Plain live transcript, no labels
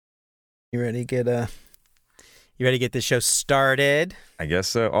You ready to get this show started? I guess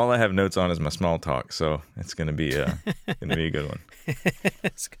so. All I have notes on is my small talk, so it's gonna be a good one.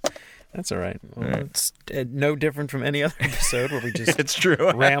 That's all right. Well, it's no different from any other episode where we just it's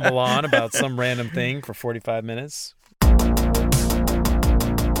true. ramble on about some random thing for 45 minutes.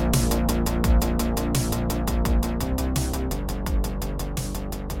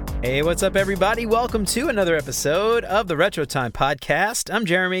 Hey, what's up, everybody? Welcome to another episode of the Retro Time Podcast. I'm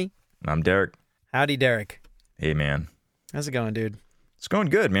Jeremy. I'm Derek. Howdy, Derek. Hey, man. How's it going, dude? It's going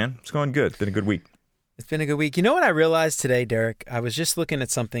good, man. It's going good. It's been a good week. It's been a good week. You know what I realized today, Derek? I was just looking at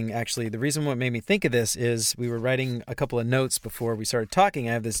something, actually. The reason what made me think of this is we were writing a couple of notes before we started talking.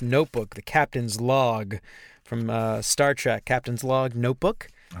 I have this notebook, the Captain's Log from Star Trek, Captain's Log notebook.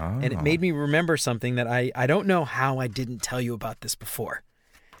 Oh. And it made me remember something that I don't know how I didn't tell you about this before.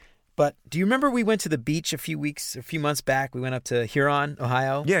 But do you remember we went to the beach a few months back? We went up to Huron,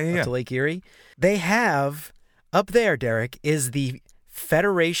 Ohio. Yeah. To Lake Erie. They have, up there, Derek, is the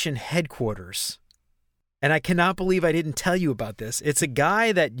Federation headquarters. And I cannot believe I didn't tell you about this. It's a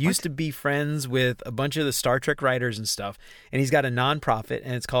guy that used to be friends with a bunch of the Star Trek writers and stuff. And he's got a nonprofit,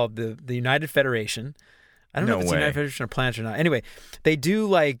 and it's called the United Federation. I don't know if it's the United Federation or Planet or not. Anyway, they do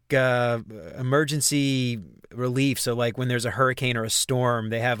like emergency relief. So like when there's a hurricane or a storm,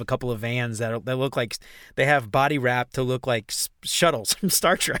 they have a couple of vans that look like they have body wrap to look like shuttles from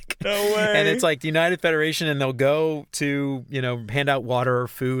Star Trek. No way. And it's like the United Federation, and they'll go to, hand out water or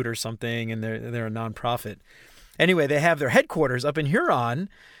food or something, and they're a nonprofit. Anyway, they have their headquarters up in Huron.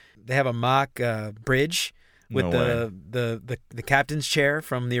 They have a mock bridge with the captain's chair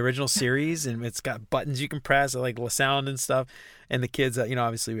from the original series, and it's got buttons you can press, like sound and stuff. And the kids,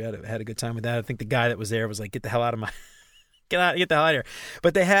 obviously we had a good time with that. I think the guy that was there was like, "Get the hell out of my, get the hell out of here."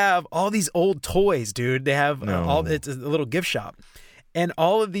 But they have all these old toys, dude. They have it's a little gift shop, and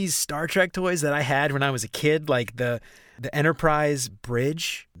all of these Star Trek toys that I had when I was a kid, like the Enterprise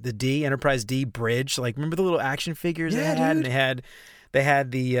bridge, the Enterprise D bridge. Like, remember the little action figures they had? Dude. And they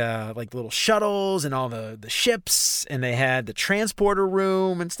had the like little shuttles and all the ships, and they had the transporter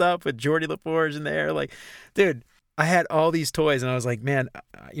room and stuff with Geordi LaForge in there. Like, dude, I had all these toys, and I was like, man,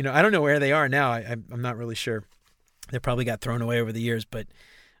 I don't know where they are now. I'm not really sure. They probably got thrown away over the years, but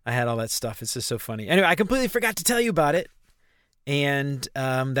I had all that stuff. It's just so funny. Anyway, I completely forgot to tell you about it, and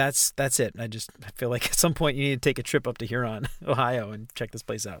that's it. I feel like at some point you need to take a trip up to Huron, Ohio, and check this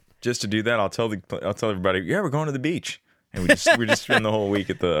place out. Just to do that, I'll tell everybody, yeah, we're going to the beach. And we just spend the whole week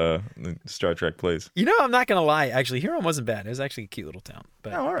at the Star Trek place. I'm not gonna lie. Actually, Huron wasn't bad. It was actually a cute little town.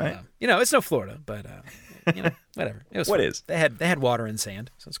 But, all right. It's no Florida, but whatever. It was what fun. is? They had water and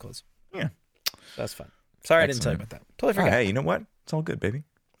sand, so it's close. Yeah, that's fun. Sorry, Excellent. I didn't tell you about that. Totally forgot. Hey, you know what? It's all good, baby.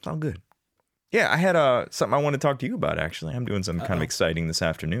 It's all good. Yeah, I had something I want to talk to you about. Actually, I'm doing something kind of exciting this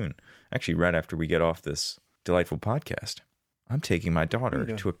afternoon. Actually, right after we get off this delightful podcast, I'm taking my daughter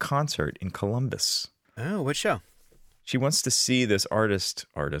to a concert in Columbus. Oh, what show? She wants to see this artist.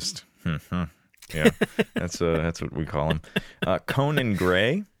 Yeah, that's what we call him. Conan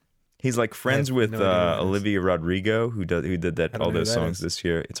Gray. He's like friends with Olivia Rodrigo, who did all those songs this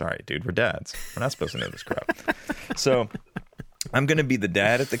year. It's all right, dude. We're dads. We're not supposed to know this crap. So I'm gonna be the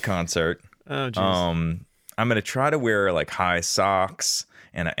dad at the concert. Oh, jeez. I'm gonna try to wear like high socks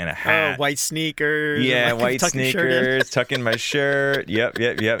and a hat. Oh, white sneakers. Yeah, white sneakers. Tuck in my shirt. Yep.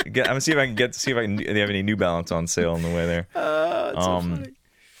 I'm gonna see if I can they have any New Balance on sale on the way there. That's so funny.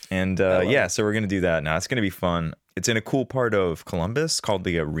 And so we're gonna do that now. It's gonna be fun. It's in a cool part of Columbus called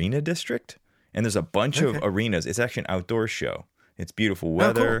the Arena District, and there's a bunch of arenas. It's actually an outdoor show. It's beautiful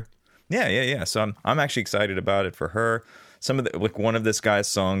weather. Oh, cool. Yeah. So I'm actually excited about it for her. Some of one of this guy's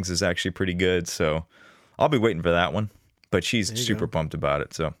songs is actually pretty good, so I'll be waiting for that one. But she's super pumped about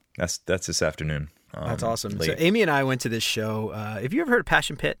it, so that's this afternoon. That's awesome. Late. So Amy and I went to this show. Have you ever heard of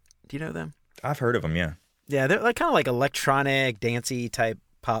Passion Pit? Do you know them? I've heard of them, yeah. Yeah, they're like kind of like electronic, dancey type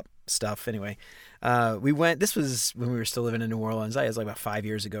pop stuff. Anyway, we went. This was when we were still living in New Orleans. It was like about 5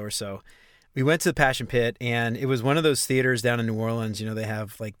 years ago or so. We went to the Passion Pit, and it was one of those theaters down in New Orleans. They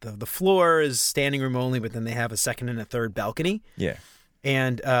have like the floor is standing room only, but then they have a second and a third balcony. Yeah.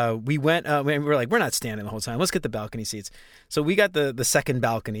 And we went, we were like, we're not standing the whole time. Let's get the balcony seats. So we got the second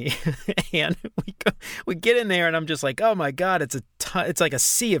balcony, and we get in there, and I'm just like, oh my God, it's like a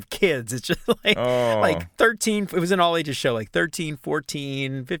sea of kids. It's just like 13. It was an all ages show, like 13,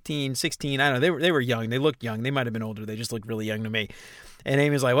 14, 15, 16. I don't know. They were young. They looked young. They might have been older. They just looked really young to me. And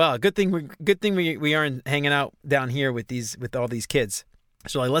Amy was like, well, good thing we aren't hanging out down here with all these kids.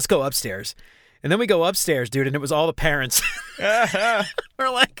 So like, let's go upstairs. And then we go upstairs, dude, and it was all the parents. We're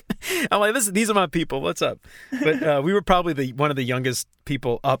like, I'm like, these are my people. What's up? But we were probably one of the youngest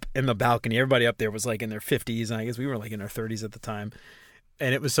people up in the balcony. Everybody up there was like in their 50s, and I guess we were like in our 30s at the time.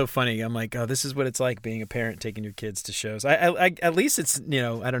 And it was so funny. I'm like, oh, this is what it's like being a parent, taking your kids to shows. I at least it's,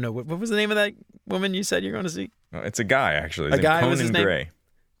 I don't know. What was the name of that woman you said you're going to see? Oh, it's a guy, actually. A guy, was his Conan name? Gray.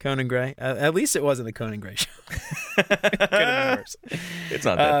 Conan Gray. At least it wasn't the Conan Gray show. Could have been worse. It's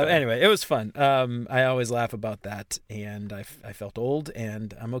not that bad. Anyway, it was fun. I always laugh about that, and I felt old,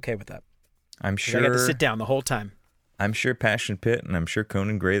 and I'm okay with that. I'm sure. I got to sit down the whole time. I'm sure Passion Pit and I'm sure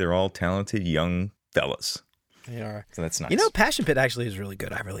Conan Gray, they're all talented young fellas. They are. So that's nice. You know, Passion Pit actually is really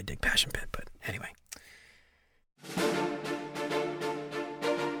good. I really dig Passion Pit, but anyway.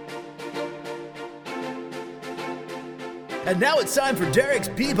 And now it's time for Derek's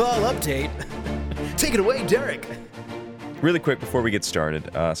B-Ball update. Take it away, Derek. Really quick before we get started,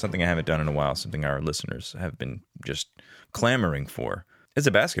 something I haven't done in a while, something our listeners have been just clamoring for, is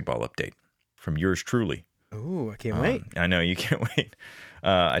a basketball update from yours truly. Ooh, I can't wait. I know, you can't wait.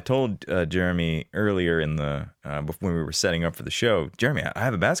 I told Jeremy earlier in when we were setting up for the show, Jeremy, I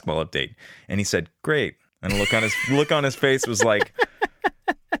have a basketball update. And he said, great. And the look on his face was like,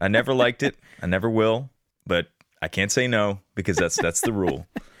 I never liked it. I never will. But I can't say no because that's the rule.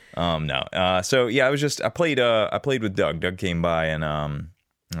 No. So yeah, I played with Doug. Doug came by and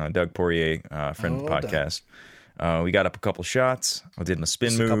Doug Poirier, friend of the podcast. We got up a couple shots. I did a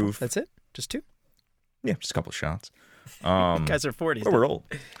spin move. That's it? Just two? Yeah, just a couple shots. You guys are 40s. We're old.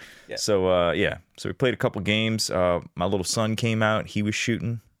 Yeah. So so we played a couple games. My little son came out. He was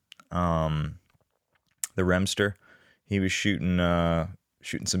shooting the Remster. He was shooting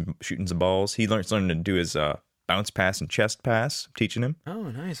some balls. He learning to do his bounce pass and chest pass. I'm teaching him. Oh,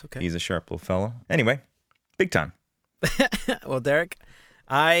 nice. Okay. He's a sharp little fellow. Anyway, big time. Well, Derek,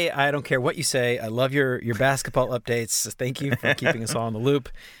 I don't care what you say. I love your basketball updates. Thank you for keeping us all in the loop.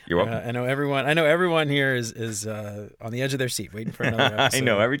 You're welcome. I know everyone here is on the edge of their seat waiting for another episode. I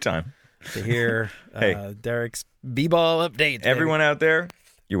know, every time. To hear Hey. Derek's B-ball update. Everyone out there,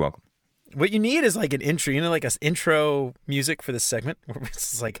 you're welcome. What you need is like an intro, like an intro music for this segment. Where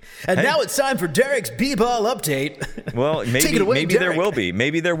it's like, and now it's time for Derek's B-ball update. Well, Take it away, maybe Derek.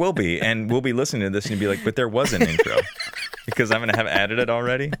 there will be, and we'll be listening to this and be like, but there was an intro because I'm gonna have added it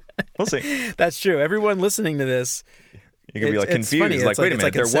already. We'll see. That's true. Everyone listening to this, You're gonna be like confused. Funny. Like, wait a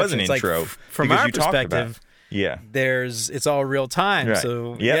minute, there was an Inception. intro. Like, from because our you talked about perspective, it. Yeah. it's all real time. Right.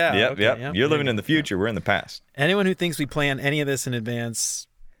 So Yep. yep. You're living in the future. We're in the past. Anyone who thinks we plan any of this in advance,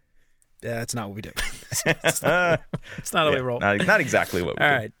 that's not what we do. It's not how we roll. Not exactly what we do.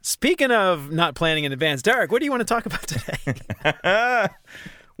 All right. Speaking of not planning in advance, Derek, what do you want to talk about today?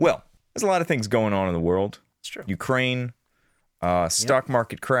 Well, there's a lot of things going on in the world. It's true. Ukraine, stock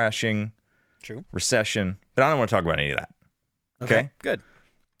market crashing, True. recession. But I don't want to talk about any of that. Okay? Good.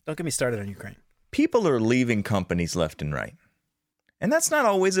 Don't get me started on Ukraine. People are leaving companies left and right. And that's not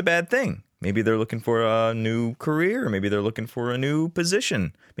always a bad thing. Maybe they're looking for a new career. Maybe they're looking for a new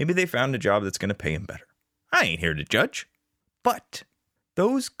position. Maybe they found a job that's going to pay them better. I ain't here to judge. But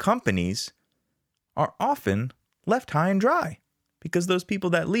those companies are often left high and dry because those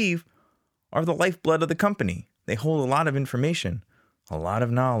people that leave are the lifeblood of the company. They hold a lot of information, a lot of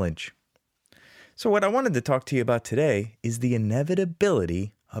knowledge. So what I wanted to talk to you about today is the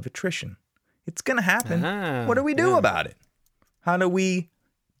inevitability of attrition. It's going to happen. What do we do about it? How do we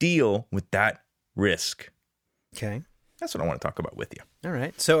deal with that risk? Okay. That's what I want to talk about with you. All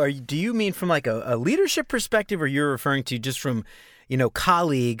right. So do you mean from like a leadership perspective, or you're referring to just from,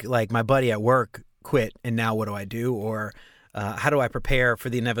 colleague, like my buddy at work quit and now what do I do? Or how do I prepare for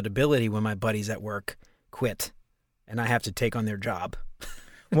the inevitability when my buddies at work quit and I have to take on their job?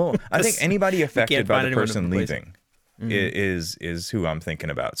 Well, I think anybody affected by the person to replace leaving is who I'm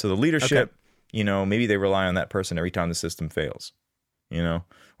thinking about. So the leadership, maybe they rely on that person every time the system fails,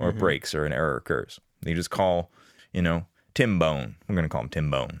 or it breaks or an error occurs. They just call, Tim Bone. We're going to call him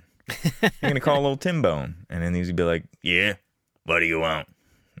Tim Bone. You're going to call old Tim Bone. And then he's going to be like, yeah, what do you want?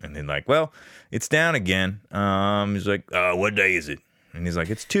 And then like, well, it's down again. He's like, what day is it? And he's like,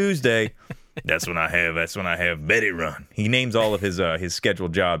 it's Tuesday. That's when I have Betty run. He names all of his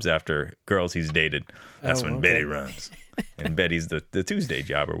scheduled jobs after girls he's dated. That's when Betty runs. And Betty's the Tuesday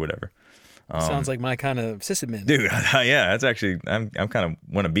job or whatever. Sounds like my kind of sysadmin. Dude, yeah, that's actually, I'm kind of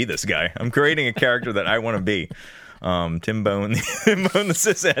want to be this guy. I'm creating a character that I want to be. Tim Bone, the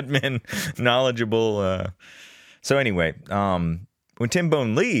sysadmin, knowledgeable. So anyway, when Tim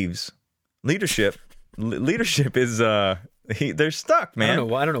Bone leaves, leadership is They're stuck, man.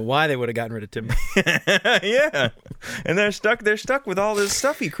 I don't know why they would have gotten rid of Tim. Yeah, and they're stuck with all this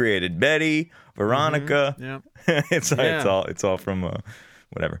stuff he created. Betty, Veronica. Mm-hmm. Yeah, it's all from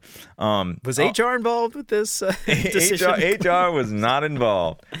whatever. Was HR involved with this decision? HR was not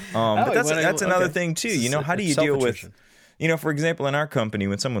involved. But that's another thing too. You know, how do you deal with? You know, for example, in our company,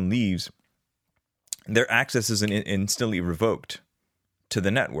 when someone leaves, their access is instantly revoked to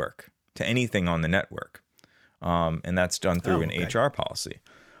the network, to anything on the network. And that's done through an HR policy.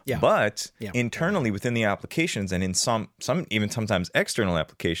 Yeah. But internally within the applications and in some even sometimes external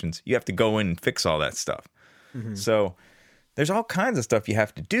applications, you have to go in and fix all that stuff. Mm-hmm. So there's all kinds of stuff you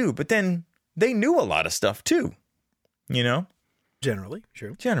have to do, but then they knew a lot of stuff too, you know? Generally,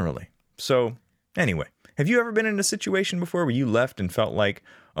 true. Generally. So anyway, have you ever been in a situation before where you left and felt like,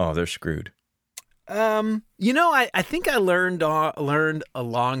 oh, they're screwed? You know, I think I learned a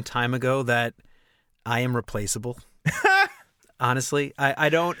long time ago that I am replaceable. Honestly, I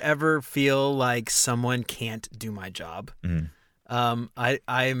don't ever feel like someone can't do my job. Mm-hmm.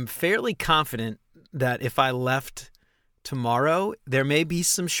 I'm fairly confident that if I left tomorrow, there may be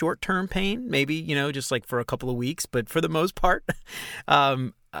some short-term pain, maybe, you know, just like for a couple of weeks. But for the most part,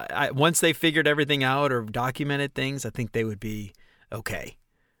 once they figured everything out or documented things, I think they would be okay.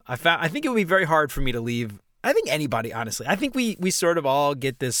 I think it would be very hard for me to leave. I think anybody, honestly. I think we sort of all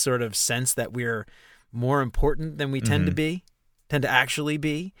get this sort of sense that we're more important than we tend to actually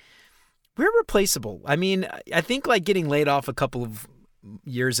be. We're replaceable. I mean, I think like getting laid off a couple of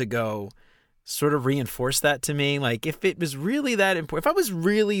years ago sort of reinforced that to me. Like if it was really that important, if I was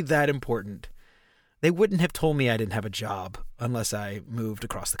really that important, they wouldn't have told me I didn't have a job unless I moved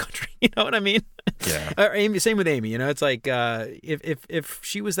across the country. You know what I mean? Yeah. Or Amy, same with Amy. You know, it's like if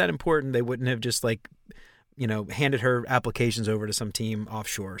she was that important, they wouldn't have just like, you know, handed her applications over to some team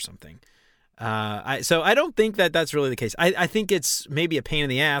offshore or something. So I don't think that that's really the case. I think it's maybe a pain in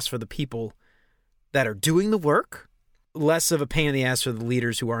the ass for the people that are doing the work, less of a pain in the ass for the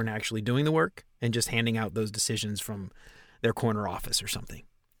leaders who aren't actually doing the work and just handing out those decisions from their corner office or something.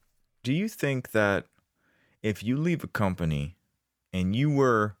 Do you think that if you leave a company and you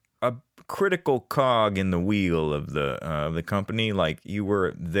were a critical cog in the wheel of the company, like you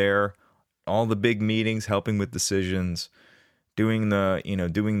were there, all the big meetings, helping with decisions, doing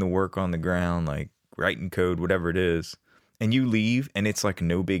the work on the ground, like writing code, whatever it is, and you leave and it's like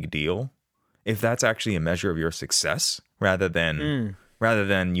no big deal, if that's actually a measure of your success rather than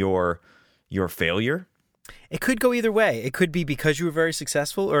your failure? It could go either way. It could be because you were very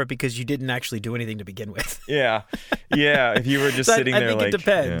successful or because you didn't actually do anything to begin with. Yeah. If you were just sitting there, I think like, it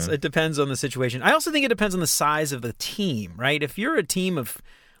depends. Yeah. It depends on the situation. I also think it depends on the size of the team, right? If you're a team of,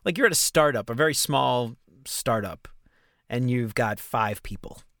 like you're at a startup, a very small startup, and you've got 5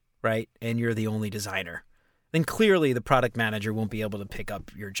 people, right? And you're the only designer, then clearly the product manager won't be able to pick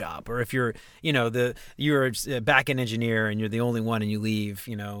up your job. Or if you're, you're a back-end engineer and you're the only one and you leave,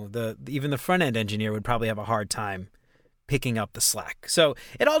 even the front-end engineer would probably have a hard time picking up the slack. So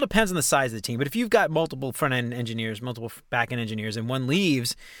it all depends on the size of the team. But if you've got multiple front-end engineers, multiple back-end engineers, and one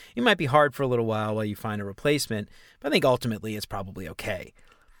leaves, it might be hard for a little while you find a replacement. But I think ultimately it's probably okay.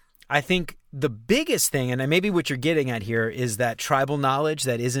 I think the biggest thing, and maybe what you're getting at here, is that tribal knowledge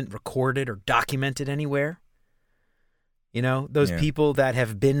that isn't recorded or documented anywhere. Those people that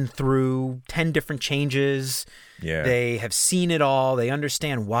have been through 10 different changes. Yeah. They have seen it all. They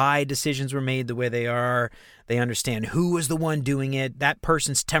understand why decisions were made the way they are. They understand who was the one doing it, that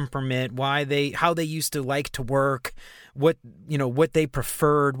person's temperament, how they used to like to work, what they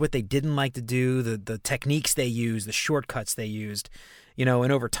preferred, what they didn't like to do, the techniques they used, the shortcuts they used. And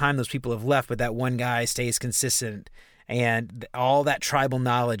over time those people have left, but that one guy stays consistent, and all that tribal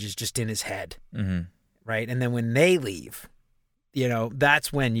knowledge is just in his head. Mm-hmm. Right. And then when they leave,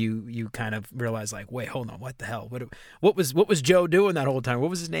 that's when you kind of realize, like, wait, hold on, what the hell? What was Joe doing that whole time? What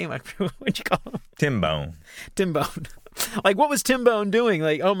was his name? What'd you call him? Tim Bone. Like, what was Tim Bone doing?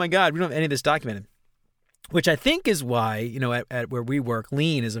 Like, oh my God, we don't have any of this documented. Which I think is why, at where we work,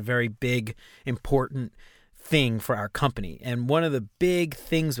 lean is a very big, important thing for our company. And one of the big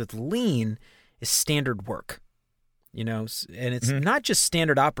things with lean is standard work. And it's not just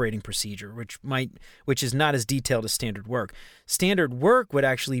standard operating procedure, which is not as detailed as standard work. Standard work would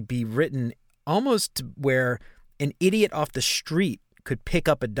actually be written almost to where an idiot off the street could pick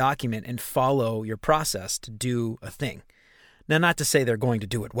up a document and follow your process to do a thing. Now, not to say they're going to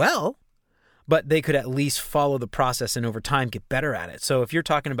do it well, but they could at least follow the process and over time get better at it. So if you're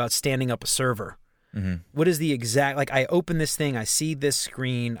talking about standing up a server, what is the exact, like, I open this thing, I see this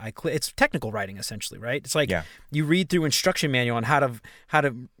screen, I click, it's technical writing essentially, right? It's like you read through instruction manual on how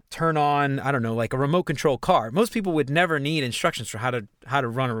to turn on, I don't know, like a remote control car. Most people would never need instructions for how to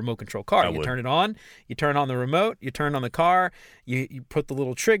run a remote control car. You turn it on, you turn on the remote, you turn on the car, you put the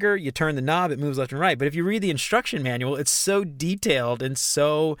little trigger, you turn the knob, it moves left and right. But if you read the instruction manual, it's so detailed and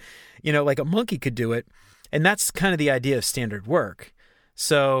so, like a monkey could do it. And that's kind of the idea of standard work.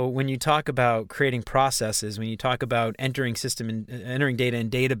 So when you talk about creating processes, when you talk about entering data in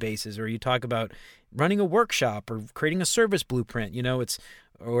databases, or you talk about running a workshop or creating a service blueprint, it's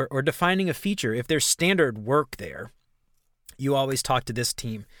or defining a feature, if there's standard work there, you always talk to this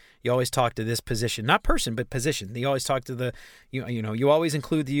team. You always talk to this position, not person, but position. You always talk to you always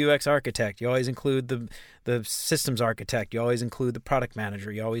include the UX architect. You always include the systems architect. You always include the product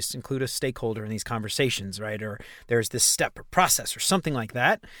manager. You always include a stakeholder in these conversations, right? Or there's this step or process or something like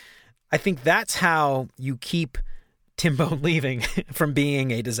that. I think that's how you keep Tim Bone leaving from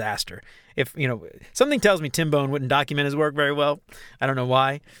being a disaster. If, something tells me Tim Bone wouldn't document his work very well. I don't know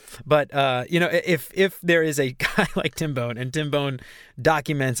why. But, if there is a guy like Tim Bone, and Tim Bone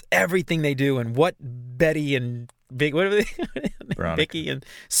documents everything they do and what Betty and Vicky and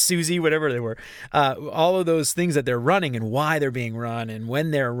Susie, whatever they were, all of those things that they're running and why they're being run and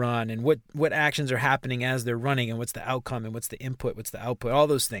when they're run and what actions are happening as they're running and what's the outcome and what's the input, what's the output, all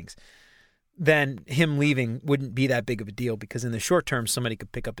those things, then him leaving wouldn't be that big of a deal, because in the short term, somebody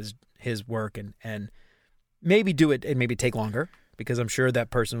could pick up his work and maybe do it and maybe take longer, because I'm sure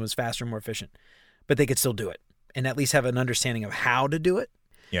that person was faster and more efficient, but they could still do it and at least have an understanding of how to do it.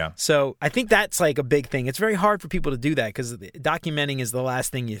 Yeah. So I think that's like a big thing. It's very hard for people to do that because documenting is the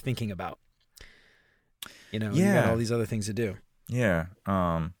last thing you're thinking about. You got all these other things to do. Yeah.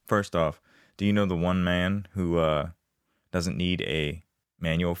 First off, do you know the one man who doesn't need a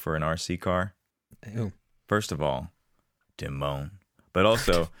manual for an RC car? Who? First of all, Tim Bone. But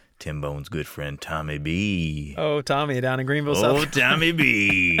also Tim Bone's good friend, Tommy B. Oh, Tommy down in Greenville, South Carolina. Tommy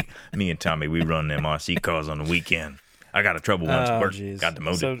B. Me and Tommy, we run them RC cars on the weekend. I got in trouble once. Got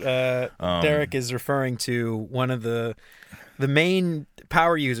demoted. So Derek is referring to one of the main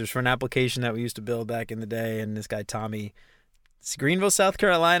power users for an application that we used to build back in the day, and this guy Tommy, it's Greenville, South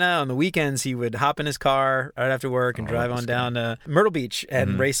Carolina. On the weekends, he would hop in his car right after work and drive on down to Myrtle Beach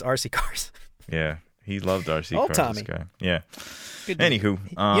and race RC cars. Yeah, he loved RC cars. Tommy. This guy. Yeah. Good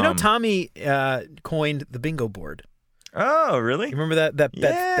Anywho, Tommy coined the bingo board. Oh, really? You remember that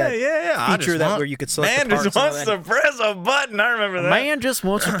feature where you could select the parts? Man just wants to press a button. I remember that. Man just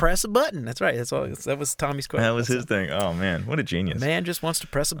wants to press a button. That's right. That's all. That was Tommy's question. That was his thing. Oh man, what a genius! Man just wants to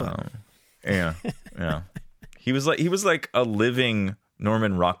press a button. Yeah. He was like a living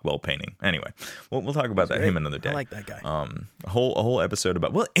Norman Rockwell painting. Anyway, we'll talk about him another day. I like that guy. A whole episode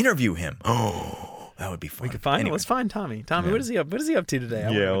about. We'll interview him. Oh, that would be fun. We could find. Let's find Tommy. Tommy, what is he up? What is he up to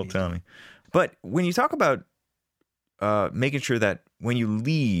today? Old Tommy. But when you talk about making sure that when you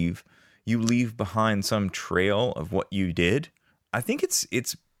leave behind some trail of what you did, I think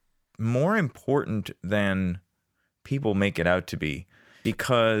it's more important than people make it out to be,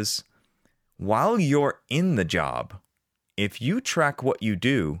 because while you're in the job, if you track what you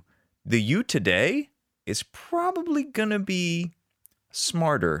do, the you today is probably going to be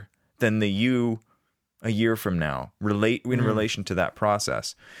smarter than the you a year from now, in relation to that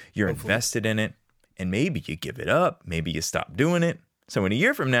process. You're invested in it. And maybe you give it up. Maybe you stop doing it. So in a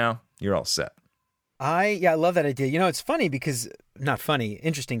year from now, you're all set. I love that idea. It's funny because, not funny,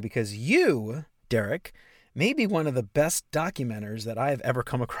 interesting, because you, Derek, may be one of the best documenters that I have ever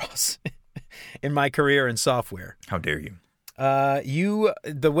come across in my career in software. How dare you?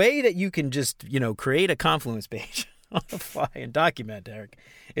 The way that you can just, create a Confluence page on the fly and document, Derek,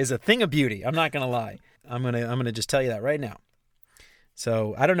 is a thing of beauty. I'm not going to lie. I'm gonna just tell you that right now.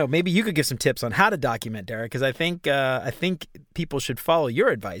 So I don't know. Maybe you could give some tips on how to document, Derek, because I think people should follow your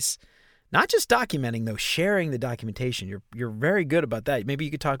advice. Not just documenting, though, sharing the documentation. You're very good about that. Maybe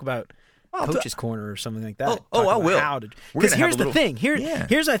you could talk about Coach's Corner or something like that. I will. Because here's the thing.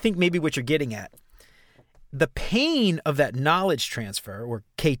 Here's I think maybe what you're getting at. The pain of that knowledge transfer, or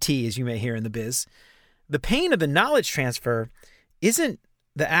KT as you may hear in the biz, the pain of the knowledge transfer isn't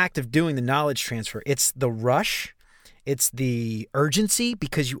the act of doing the knowledge transfer. It's the rush. It's the urgency,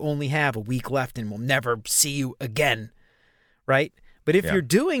 because you only have a week left and we'll never see you again, right? But if you're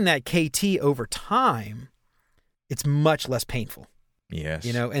doing that KT over time, it's much less painful. Yes.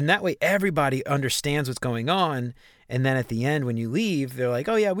 And that way everybody understands what's going on. And then at the end, when you leave, they're like,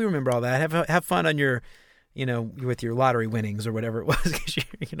 oh, yeah, we remember all that. Have fun on your, with your lottery winnings or whatever it was,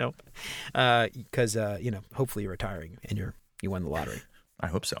 because, hopefully you're retiring and you won the lottery. I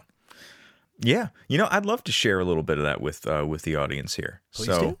hope so. Yeah. I'd love to share a little bit of that with the audience here. Please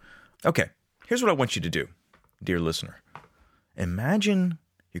do. Okay, here's what I want you to do, dear listener. Imagine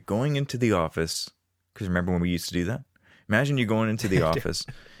You're going into the office, because remember when we used to do that? Imagine you're going into the office,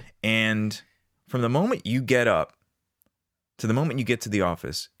 and from the moment you get up to the moment you get to the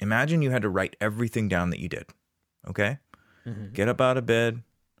office, imagine you had to write everything down that you did, okay? Mm-hmm. Get up out of bed,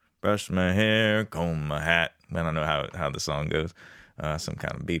 brush my hair, comb my hat. I don't know how the song goes, some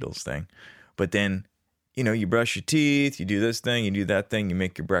kind of Beatles thing. But then, you brush your teeth, you do this thing, you do that thing, you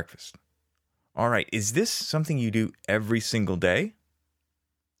make your breakfast. All right, is this something you do every single day?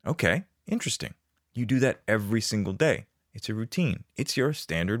 Okay, interesting. You do that every single day. It's a routine. It's your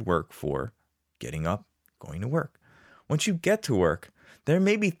standard work for getting up, going to work. Once you get to work, there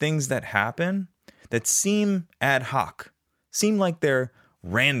may be things that happen that seem ad hoc, seem like they're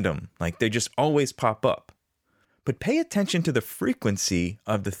random, like they just always pop up. But pay attention to the frequency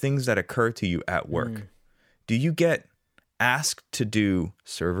of the things that occur to you at work. Do you get asked to do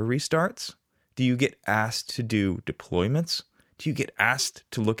server restarts? Do you get asked to do deployments? Do you get asked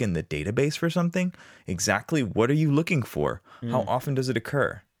to look in the database for something? Exactly what are you looking for? How often does it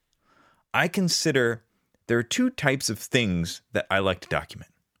occur? I consider there are two types of things that I like to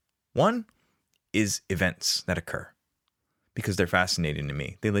document. One is events that occur because they're fascinating to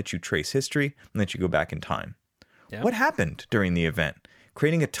me. They let you trace history and let you go back in time. Yeah. What happened during the event?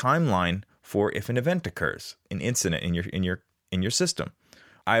 Creating a timeline for if an event occurs, an incident in your system.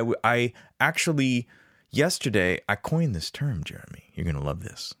 I actually yesterday I coined this term, Jeremy. You're gonna love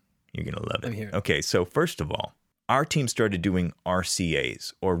this. You're gonna love it. I'm here. Okay, so first of all, our team started doing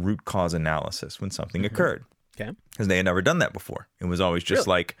RCAs or root cause analysis when something occurred. Okay, because they had never done that before. It was always just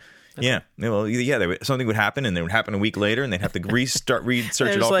like. Okay. Something would happen, and it would happen a week later, and they'd have to research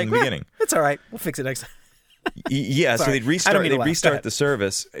it all from the beginning. It's all right. We'll fix it next time. Yeah, so they'd restart the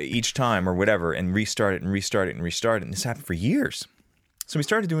service each time or whatever, and restart it, and this happened for years. So we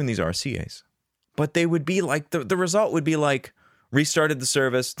started doing these RCAs, but they would be like the result would be like restarted the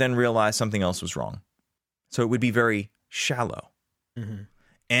service, then realized something else was wrong. So it would be very shallow,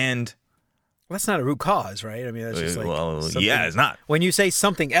 and. Well, that's not a root cause, right? I mean, that's just like it's not. When you say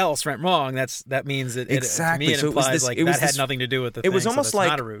something else went wrong, that means that exactly. To me, it implies that had nothing to do with the thing. It was almost like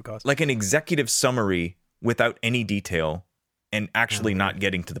not a root cause. Like an executive summary without any detail and actually not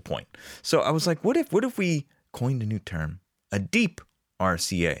getting to the point. So I was like, what if we coined a new term, a deep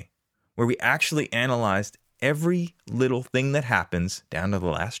RCA, where we actually analyzed every little thing that happens down to the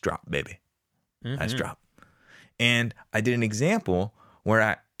last drop, baby. Last drop. And I did an example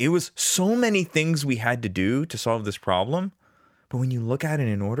where it was so many things we had to do to solve this problem. But when you look at it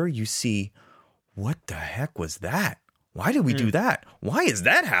in order, you see, what the heck was that? Why did we do that? Why is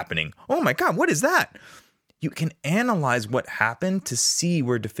that happening? Oh my God, what is that? You can analyze what happened to see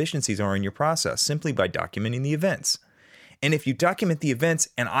where deficiencies are in your process simply by documenting the events. And if you document the events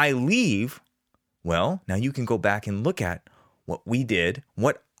and I leave, well, now you can go back and look at what we did,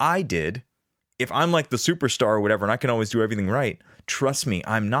 what I did. If I'm like the superstar or whatever, and I can always do everything right, trust me,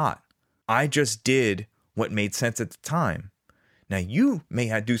 I'm not. I just did what made sense at the time. Now, you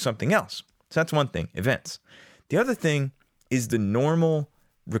may do something else. So that's one thing, events. The other thing is the normal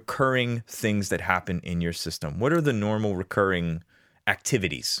recurring things that happen in your system. What are the normal recurring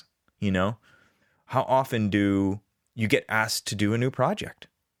activities? How often do you get asked to do a new project?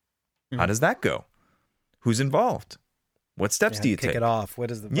 How does that go? Who's involved? What steps do you take? Kick it off. What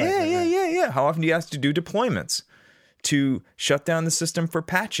is the... Yeah. How often do you ask to do deployments? To shut down the system for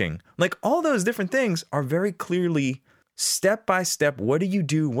patching? Like all those different things are very clearly step by step. What do you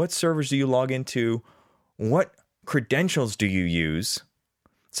do? What servers do you log into? What credentials do you use?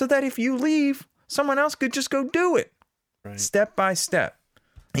 So that if you leave, someone else could just go do it. Right. Step by step.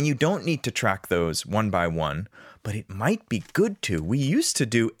 And you don't need to track those one by one, but it might be good to. We used to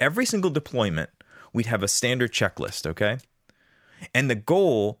do every single deployment. We'd have a standard checklist, okay? And the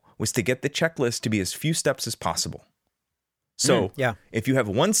goal was to get the checklist to be as few steps as possible. So if you have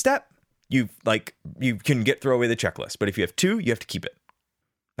one step, you can throw away the checklist. But if you have two, you have to keep it.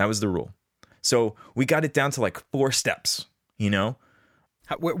 That was the rule. So we got it down to like 4 steps,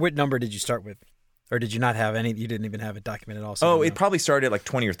 What number did you start with? Or did you not have any? You didn't even have it documented also? It probably started at like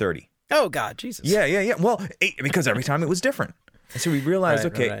 20 or 30. Oh, God, Jesus. Yeah. Well, because every time it was different. And so we realized,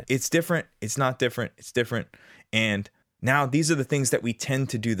 it's different. It's not different. It's different. And now these are the things that we tend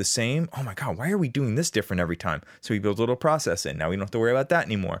to do the same. Oh my God, why are we doing this different every time? So we build a little process in. Now we don't have to worry about that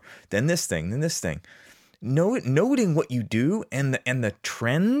anymore. Then this thing, then this thing. Noting what you do and the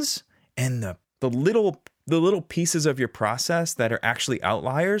trends and the little pieces of your process that are actually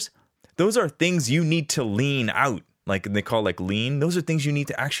outliers, those are things you need to lean out. Like they call lean. Those are things you need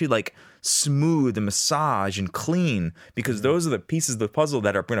to actually smooth and massage and clean because those are the pieces of the puzzle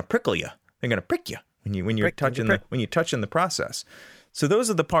that are going to prickle you. They're going to prick you when you're touching the process. So those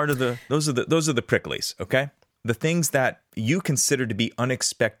are the pricklies, okay? The things that you consider to be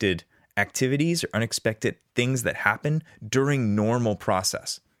unexpected activities or unexpected things that happen during normal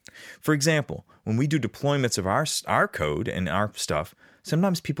process. For example, when we do deployments of our code and our stuff,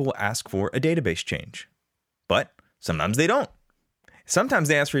 sometimes people will ask for a database change, but sometimes they don't. Sometimes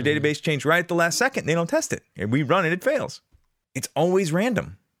they ask for a database change right at the last second. They don't test it. And we run it, it fails. It's always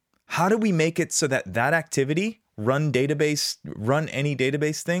random. How do we make it so that activity, run any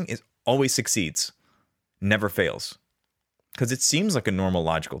database thing, always succeeds, never fails? Because it seems like a normal,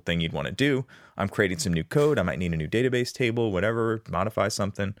 logical thing you'd want to do. I'm creating some new code. I might need a new database table, whatever, modify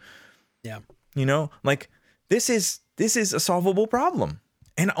something. Yeah. Like this is a solvable problem.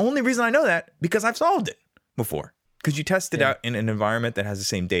 And the only reason I know that, because I've solved it before. Because you test it out in an environment that has the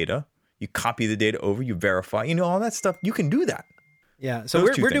same data. You copy the data over, you verify, all that stuff. You can do that. Yeah, so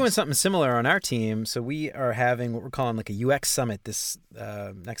we're doing something similar on our team. So we are having what we're calling like a UX summit this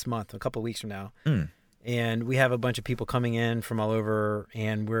next month, a couple of weeks from now. And we have a bunch of people coming in from all over,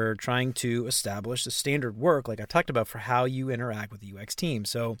 and we're trying to establish the standard work, like I talked about, for how you interact with the UX team.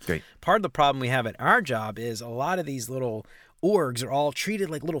 So part of the problem we have at our job is a lot of these little orgs are all treated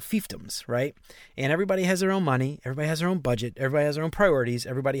like little fiefdoms, right? And everybody has their own money, everybody has their own budget, everybody has their own priorities,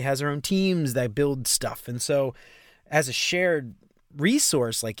 everybody has their own teams that build stuff. And so as a shared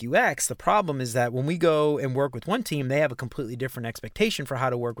resource like UX, the problem is that when we go and work with one team, they have a completely different expectation for how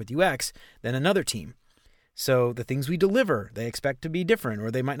to work with UX than another team. So the things we deliver, they expect to be different,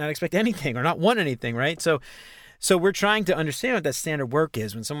 or they might not expect anything or not want anything, right? So we're trying to understand what that standard work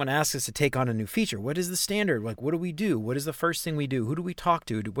is. When someone asks us to take on a new feature, what is the standard? Like, what do we do? What is the first thing we do? Who do we talk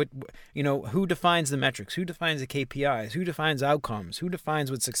to? Who defines the metrics? Who defines the KPIs? Who defines outcomes? Who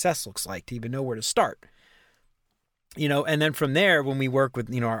defines what success looks like to even know where to start? And then from there, when we work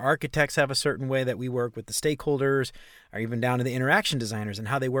with, our architects have a certain way that we work with the stakeholders, or even down to the interaction designers and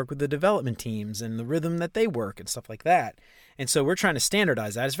how they work with the development teams and the rhythm that they work and stuff like that. And so we're trying to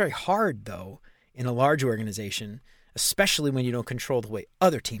standardize that. It's very hard, though, in a large organization, especially when you don't control the way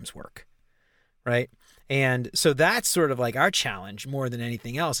other teams work, right? And so that's sort of like our challenge more than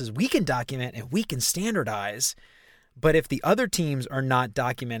anything else, is we can document and we can standardize, but if the other teams are not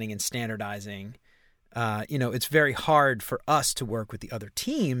documenting and standardizing, it's very hard for us to work with the other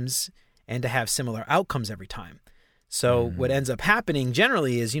teams and to have similar outcomes every time. So what ends up happening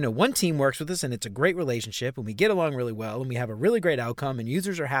generally is, one team works with us and it's a great relationship and we get along really well and we have a really great outcome and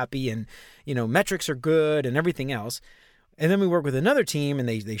users are happy and, metrics are good and everything else. And then we work with another team and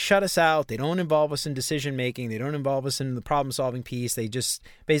they shut us out. They don't involve us in decision making. They don't involve us in the problem solving piece. They just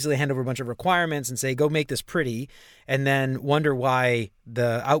basically hand over a bunch of requirements and say, go make this pretty, and then wonder why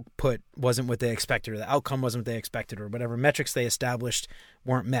the output wasn't what they expected or the outcome wasn't what they expected or whatever metrics they established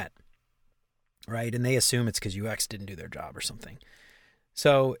weren't met, right? And they assume it's because UX didn't do their job or something.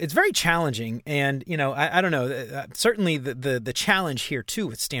 So it's very challenging. And, I don't know, certainly the challenge here too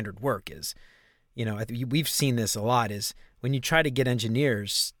with standard work is, we've seen this a lot, is when you try to get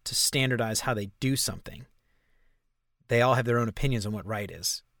engineers to standardize how they do something, they all have their own opinions on what right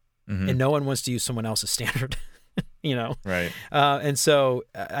is. And no one wants to use someone else's standard, Right. And so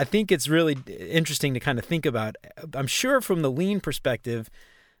I think it's really interesting to kind of think about, I'm sure from the lean perspective,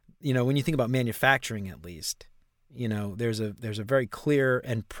 when you think about manufacturing, at least, there's a very clear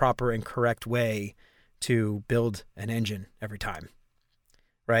and proper and correct way to build an engine every time,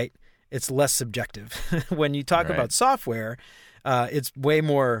 right? It's less subjective. When you talk about software, it's way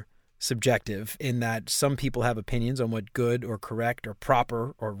more subjective in that some people have opinions on what good or correct or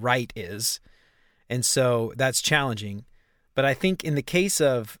proper or right is. And so that's challenging. But I think in the case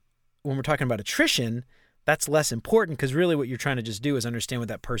of when we're talking about attrition, that's less important because really what you're trying to just do is understand what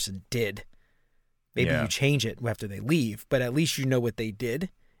that person did. Maybe you change it after they leave, but at least you know what they did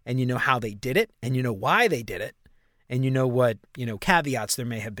and you know how they did it and you know why they did it. And you know what, caveats there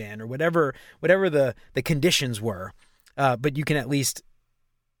may have been or whatever the conditions were. But you can at least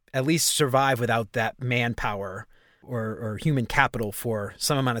survive without that manpower or human capital for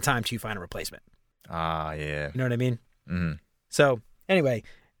some amount of time till you find a replacement. Ah, yeah. You know what I mean? Mm-hmm. So anyway,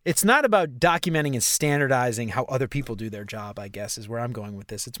 it's not about documenting and standardizing how other people do their job, I guess, is where I'm going with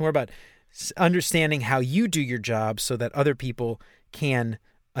this. It's more about understanding how you do your job so that other people can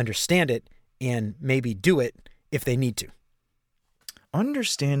understand it and maybe do it if they need to.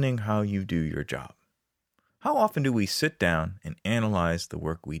 Understanding how you do your job. How often do we sit down and analyze the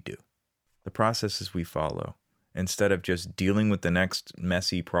work we do, the processes we follow, instead of just dealing with the next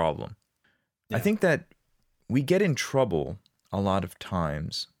messy problem? Yeah. I think that we get in trouble a lot of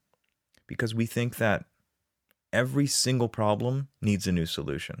times because we think that every single problem needs a new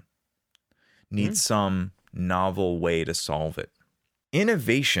solution, needs some novel way to solve it.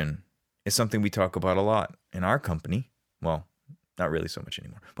 Innovation is something we talk about a lot in our company. Well, not really so much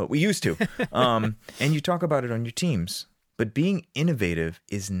anymore, but we used to. And you talk about it on your teams. But being innovative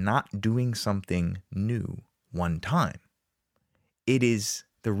is not doing something new one time. It is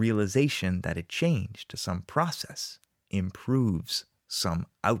the realization that a change to some process improves some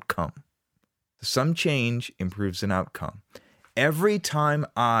outcome. Some change improves an outcome. Every time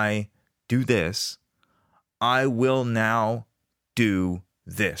I do this, I will now do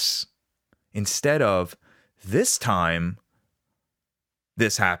this. Instead of this time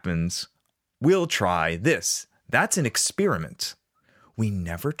this happens, we'll try this. That's an experiment. We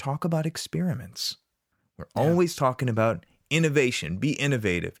never talk about experiments. We're always talking about innovation. Be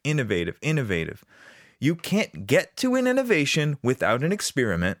innovative, innovative, innovative. You can't get to an innovation without an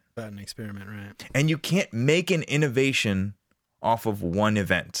experiment. Without an experiment, right. And you can't make an innovation off of one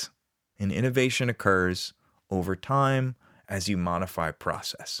event. An innovation occurs over time as you modify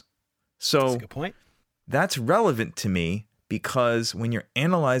process. So that's a good point. That's relevant to me because when you're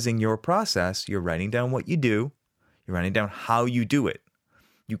analyzing your process, you're writing down what you do, you're writing down how you do it.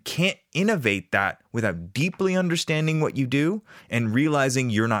 You can't innovate that without deeply understanding what you do and realizing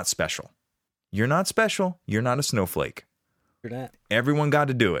you're not special. You're not special. You're not a snowflake. You're not. Everyone got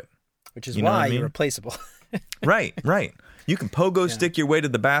to do it. Which is why you're replaceable. Right. You can pogo stick your way to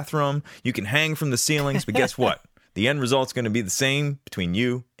the bathroom. You can hang from the ceilings. But guess what? The end result's going to be the same between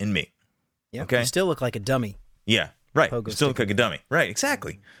you and me. Yep. Okay? You still look like a dummy. Yeah, right. You still look like a dummy. Right,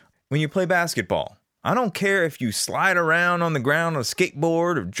 exactly. When you play basketball, I don't care if you slide around on the ground on a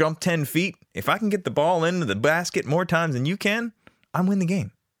skateboard or jump 10 feet. If I can get the ball into the basket more times than you can, I win the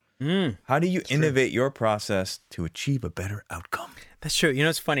game. How do you innovate your process to achieve a better outcome? That's true. You know,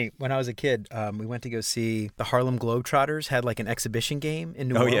 it's funny. When I was a kid, we went to go see the Harlem Globetrotters had like an exhibition game in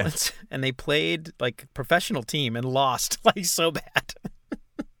New Orleans, and they played like professional team and lost like so bad.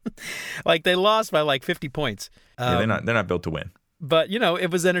 Like they lost by like 50 points. They're not built to win. But you know,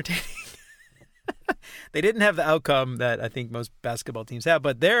 it was entertaining. They didn't have the outcome that I think most basketball teams have,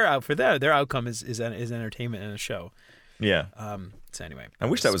 but their outcome is entertainment and a show. Yeah. So anyway, I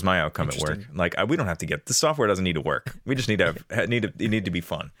wish that was my outcome at work. Like we don't have to get the software doesn't need to work. We just need to need to be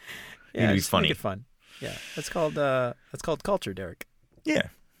fun. Yeah, need to be funny. Make it fun. Yeah, that's called culture, Derek. Yeah,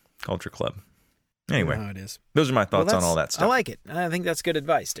 culture club. Anyway, how it is. Those are my thoughts on all that stuff. I like it. I think that's good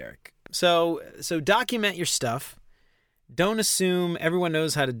advice, Derek. So document your stuff. Don't assume everyone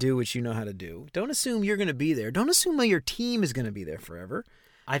knows how to do what you know how to do. Don't assume you're going to be there. Don't assume that your team is going to be there forever.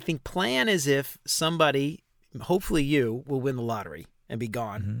 I think plan as if somebody, hopefully you, will win the lottery and be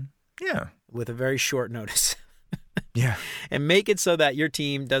gone. Mm-hmm. Yeah. With a very short notice. Yeah. And make it so that your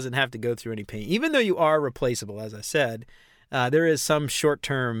team doesn't have to go through any pain. Even though you are replaceable, as I said, there is some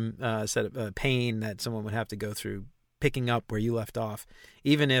short-term set of pain that someone would have to go through picking up where you left off.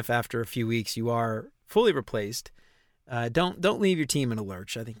 Even if after a few weeks you are fully replaced, don't leave your team in a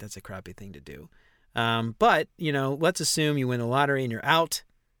lurch. I think that's a crappy thing to do. But, you know, let's assume you win the lottery and you're out.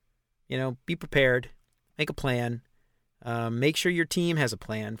 You know, be prepared. Make a plan. Make sure your team has a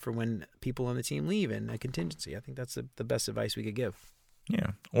plan for when people on the team leave and a contingency. I think that's the best advice we could give.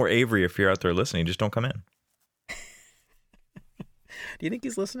 Yeah. Or Avery, if you're out there listening, just don't come in. Do you think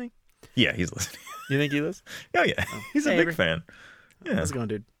he's listening? Yeah, he's listening. You think he listens? Oh, yeah. He's a big fan. Yeah. How's it going,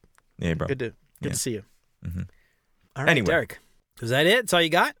 dude? Yeah, bro. Good to see you. Mm-hmm. All right, anyway. Derek. Was that it? That's all you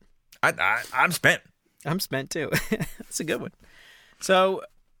got? I'm spent. I'm spent, too. That's a good one. So,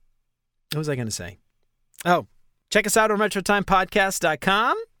 what was I going to say? Oh, check us out on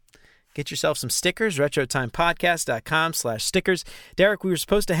RetroTimePodcast.com. Get yourself some stickers, RetroTimePodcast.com/stickers. Derek, we were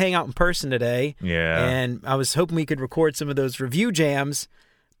supposed to hang out in person today. Yeah. And I was hoping we could record some of those review jams,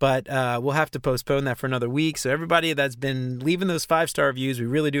 but we'll have to postpone that for another week. So everybody that's been leaving those 5-star reviews, we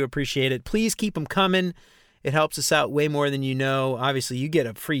really do appreciate it. Please keep them coming. It helps us out way more than you know. Obviously, you get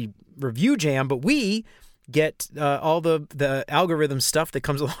a free review jam, but we get all the algorithm stuff that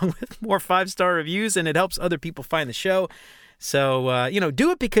comes along with more 5-star reviews, and it helps other people find the show. So,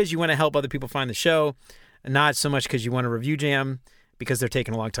 do it because you want to help other people find the show, not so much because you want a review jam, because they're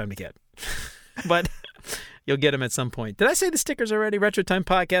taking a long time to get. But you'll get them at some point. Did I say the stickers already?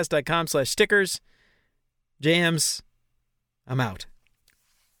 RetroTimePodcast.com/stickers. Jams. I'm out.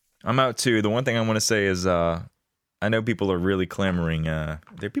 I'm out too. The one thing I want to say is I know people are really clamoring.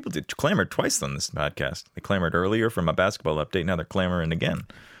 People did clamor twice on this podcast. They clamored earlier for my basketball update. Now they're clamoring again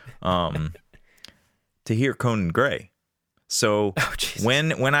to hear Conan Gray. So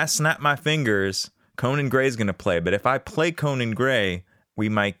when I snap my fingers, Conan Gray's going to play. But if I play Conan Gray, we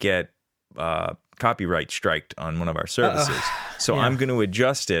might get copyright striked on one of our services. So I'm going to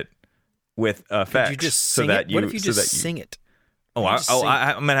adjust it with effects. Could you just sing it? What if you just sing it?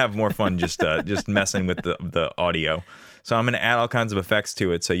 I'm gonna have more fun just messing with the audio. So I'm gonna add all kinds of effects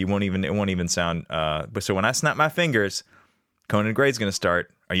to it, so it won't even sound. But so when I snap my fingers, Conan Gray's gonna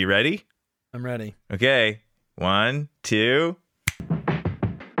start. Are you ready? I'm ready. Okay, 1, 2.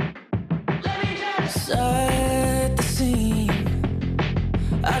 Set the scene.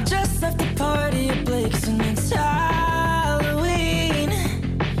 I just left the party at Blake's and it's Halloween.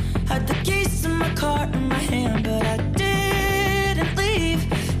 Had the keys to my car in my hand, but I didn't leave.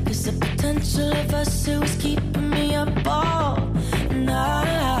 Cause the potential of us, it was keeping me up all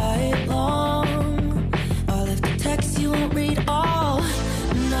night long. I left a text you won't read all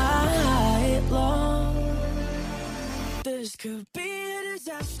night long. This could be a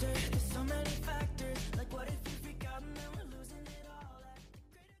disaster. There's so many factors. Like what if you freak out and then we're losing it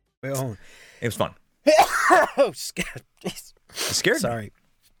all? Well, It was fun. oh, scared. Jeez. Scared? Sorry.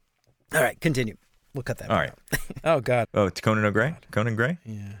 All right, continue. We'll cut that All part right. out. Oh, God. Oh, it's Conan O'Gray? Conan Gray?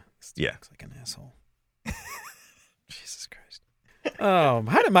 Yeah. Yeah. Looks like an asshole. Jesus Christ. Oh,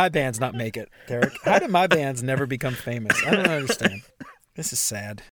 how did my bands not make it, Derek? How did my bands never become famous? I don't understand. This is sad.